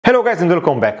Hello guys and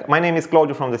welcome back. My name is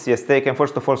Claudio from the CSTech, and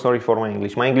first of all, sorry for my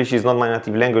English. My English is not my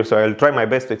native language, so I'll try my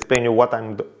best to explain you what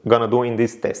I'm gonna do in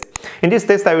this test. In this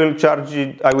test I will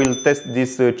test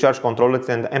this charge controllers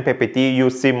and MPPT. You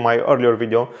see my earlier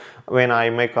video when I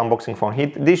make unboxing from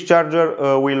it. This charger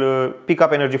will pick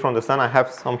up energy from the sun. I have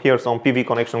some PV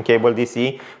connection cable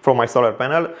DC from my solar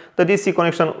panel. The DC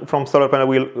connection from solar panel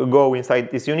will go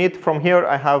inside this unit. From here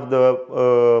I have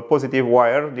the positive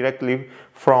wire directly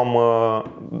from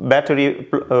battery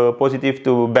positive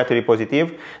to battery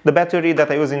positive. The battery that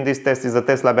I use in this test is a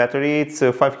Tesla battery. It's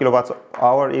 5 kilowatts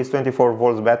hour, is 24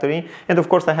 volts battery, and of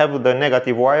course I have the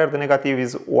negative wire. The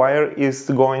negative wire is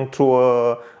going through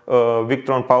a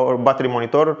Victron power battery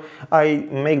monitor. I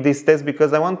make this test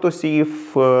because I want to see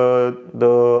if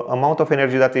the amount of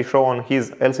energy that is shown on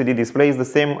his LCD display is the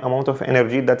same amount of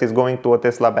energy that is going to a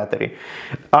Tesla battery.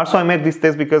 Also, I made this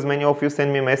test because many of you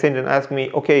send me a message and ask me,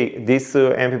 okay, this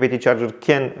MPPT charger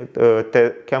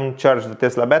can charge the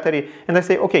Tesla battery, and I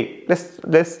say, okay, let's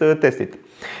test it.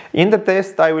 In the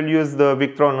test, I will use the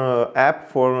Victron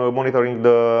app for monitoring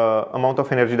the amount of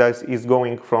energy that is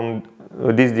going from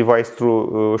this device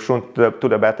through SHUNT to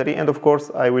the battery, and of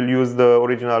course I will use the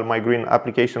original My Green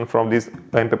application from this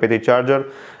MPPT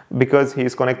charger because he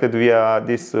is connected via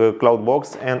this cloud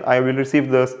box, and I will receive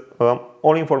the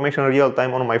all information real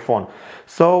time on my phone.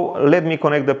 So let me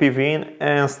connect the PV in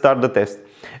and start the test.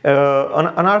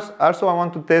 And also I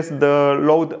want to test the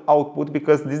load output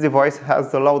because this device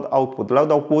has a loud output.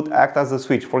 Loud output acts as a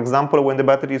switch. For example, when the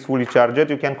battery is fully charged,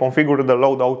 you can configure the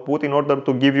load output in order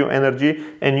to give you energy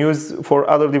and use for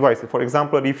other devices. For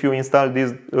example, if you install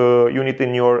this unit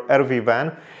in your RV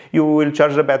van, you will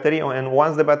charge the battery, and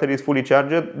once the battery is fully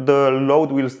charged, the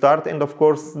load will start, and of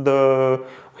course the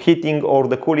heating or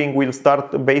the cooling will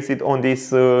start based on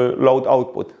this load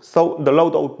output. So the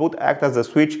load output acts as a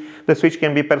switch. The switch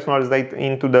can be personalized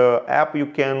into the app. You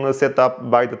can set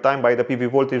up by the time, by the PV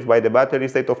voltage, by the battery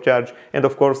state of charge, and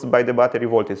of course by the battery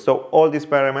voltage. So all these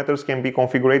parameters can be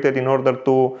configured in order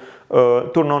to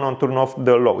turn on and turn off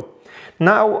the load.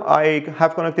 Now I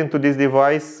have connected to this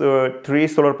device 3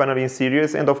 solar panels in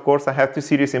series, and of course I have 2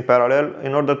 series in parallel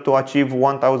in order to achieve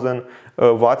 1000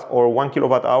 watts or 1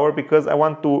 kilowatt hour, because I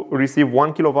want to receive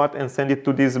 1 kilowatt and send it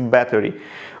to this battery.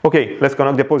 Okay, let's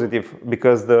connect the positive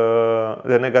because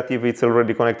the negative is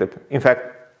already connected. In fact,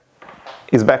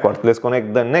 it's backward. Let's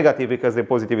connect the negative because the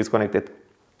positive is connected.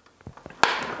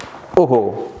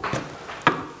 Oh,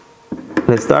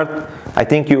 let's start. I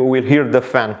think you will hear the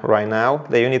fan right now.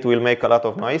 The unit will make a lot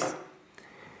of noise.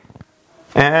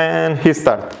 And he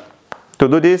starts. To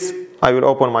do this, I will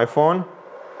open my phone.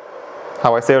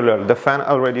 How I said earlier, the fan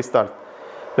already started.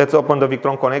 Let's open the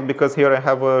Victron Connect because here I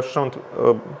have a shunt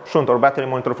or battery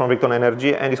monitor from Victron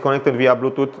Energy, and it's connected via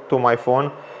Bluetooth to my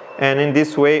phone. And in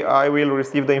this way, I will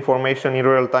receive the information in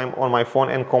real time on my phone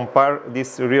and compare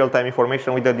this real time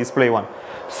information with the display one.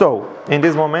 So, in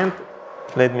this moment,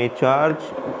 let me charge.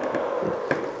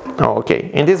 Oh, okay,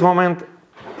 in this moment,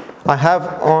 I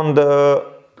have on the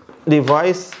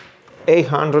device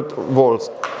 800 volts.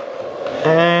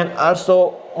 And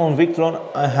also on Victron,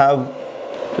 I have,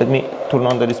 let me turn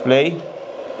on the display.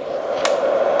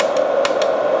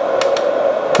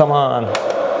 Come on.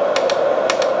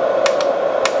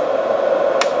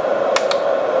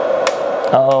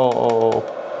 Oh,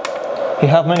 you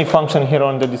have many functions here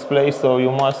on the display, so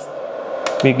you must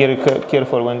be very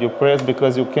careful when you press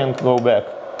because you can't go back.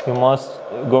 You must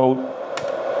go.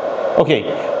 Okay,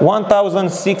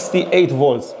 1068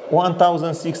 volts.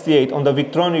 1068 on the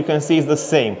Victron, you can see it's the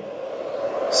same.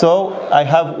 So I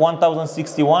have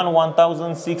 1061,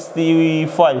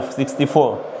 1065,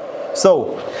 64.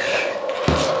 So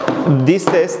this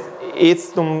test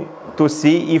is to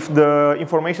see if the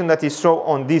information that is shown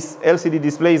on this LCD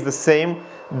display is the same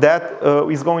that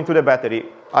is going to the battery.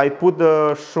 I put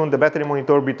the SHUNT, the battery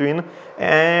monitor, between,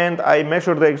 and I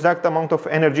measure the exact amount of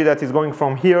energy that is going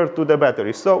from here to the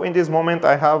battery. So in this moment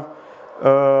I have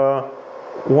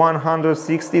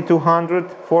 160, 200,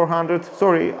 400.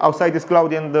 Sorry, outside is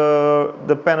cloudy and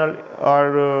the panel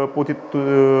are put it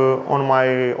on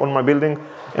my building,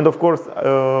 and of course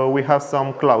we have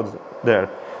some clouds there.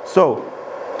 So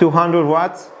 200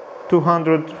 watts,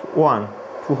 201,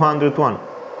 201.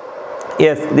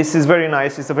 Yes, this is very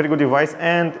nice. It's a very good device,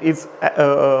 and it's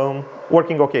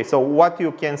working okay. So what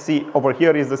you can see over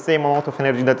here is the same amount of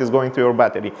energy that is going to your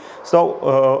battery.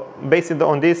 So based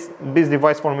on this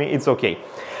device, for me it's okay.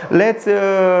 Let's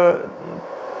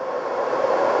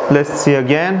see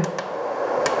again.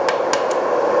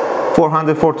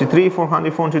 443,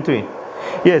 443.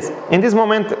 Yes, in this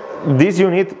moment this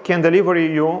unit can deliver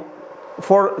you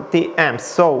 40 amps.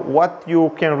 So what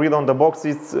you can read on the box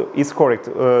is correct,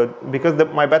 because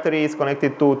my battery is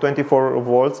connected to 24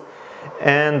 volts,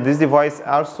 and this device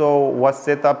also was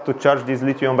set up to charge this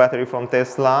lithium battery from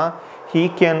Tesla. He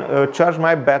can charge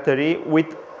my battery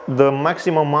with the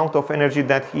maximum amount of energy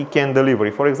that he can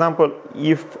deliver. For example,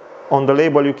 if on the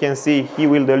label you can see he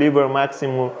will deliver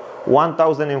maximum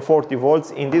 1040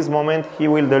 volts, in this moment he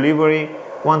will deliver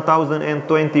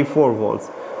 1024 volts.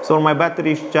 So my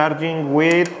battery is charging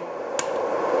with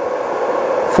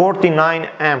 49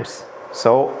 amps.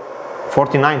 So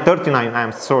 39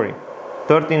 amps, sorry.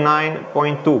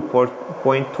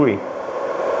 39.2.3.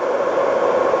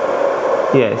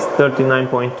 Yes,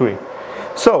 39.3.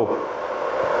 So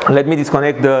let me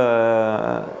disconnect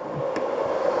the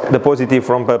positive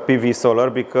from the PV solar,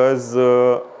 because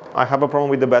I have a problem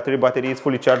with the battery. Battery is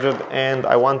fully charged and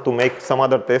I want to make some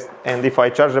other test, and if I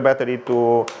charge the battery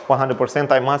to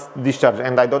 100% I must discharge,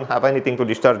 and I don't have anything to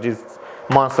discharge this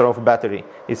monster of battery.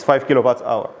 It's 5 kilowatts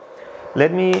hour.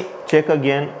 Let me check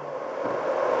again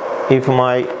if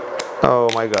my, oh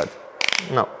my god,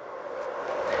 no.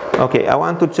 Okay, I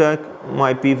want to check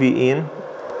my PV in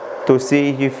to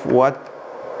see if what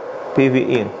PV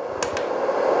in.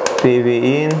 PV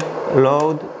in,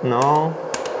 load, no.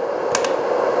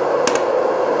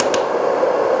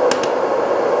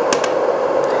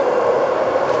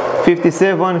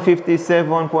 .1,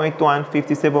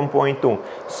 57.2.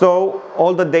 So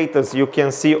all the data you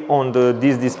can see on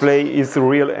this display is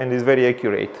real and is very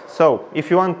accurate. So if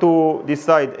you want to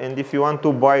decide and if you want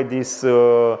to buy this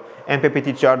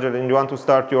MPPT charger and you want to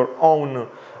start your own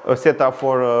setup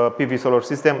for a PV solar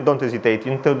system, don't hesitate.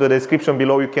 Into the description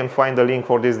below you can find the link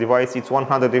for this device. It's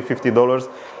 $150.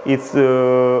 It's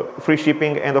free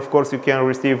shipping, and of course you can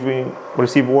receive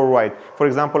worldwide. For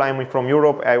example, I'm from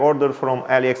Europe. I ordered from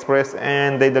AliExpress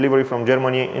and they deliver it from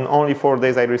Germany. In only 4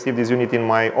 days I received this unit in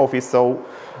my office. So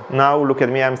now look at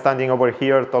me, I'm standing over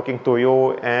here talking to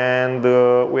you, and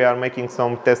we are making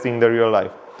some testing in the real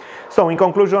life. So in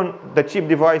conclusion, the cheap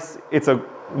device,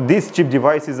 this cheap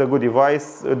device is a good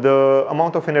device. The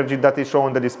amount of energy that is shown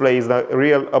on the display is the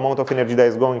real amount of energy that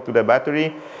is going to the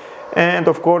battery. And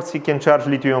of course, he can charge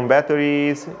lithium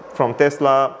batteries from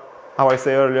Tesla. How I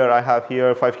said earlier, I have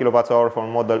here 5 kilowatts hour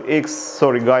from Model X.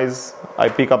 Sorry guys, I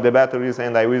pick up the batteries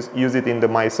and I will use it in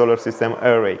my solar system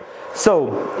array.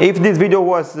 So, if this video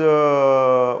was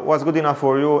good enough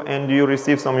for you and you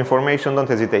received some information, don't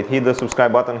hesitate. Hit the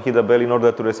subscribe button, hit the bell in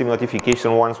order to receive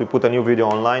notification once we put a new video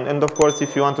online. And of course,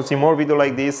 if you want to see more videos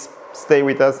like this, stay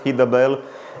with us, hit the bell.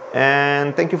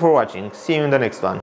 And thank you for watching. See you in the next one.